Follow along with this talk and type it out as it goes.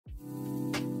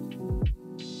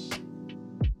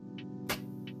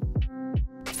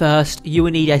First, you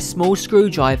will need a small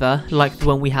screwdriver like the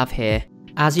one we have here.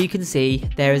 As you can see,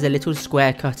 there is a little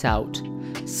square cut out.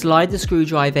 Slide the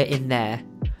screwdriver in there,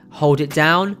 hold it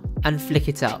down and flick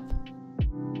it up.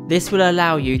 This will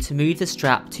allow you to move the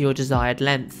strap to your desired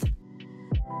length.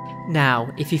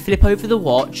 Now, if you flip over the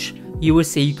watch, you will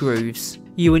see grooves.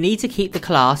 You will need to keep the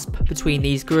clasp between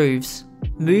these grooves.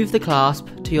 Move the clasp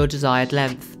to your desired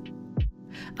length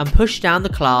and push down the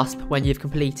clasp when you've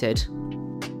completed.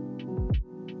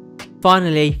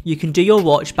 Finally, you can do your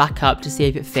watch back up to see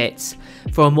if it fits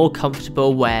for a more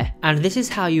comfortable wear, and this is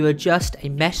how you adjust a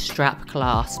mesh strap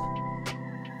clasp.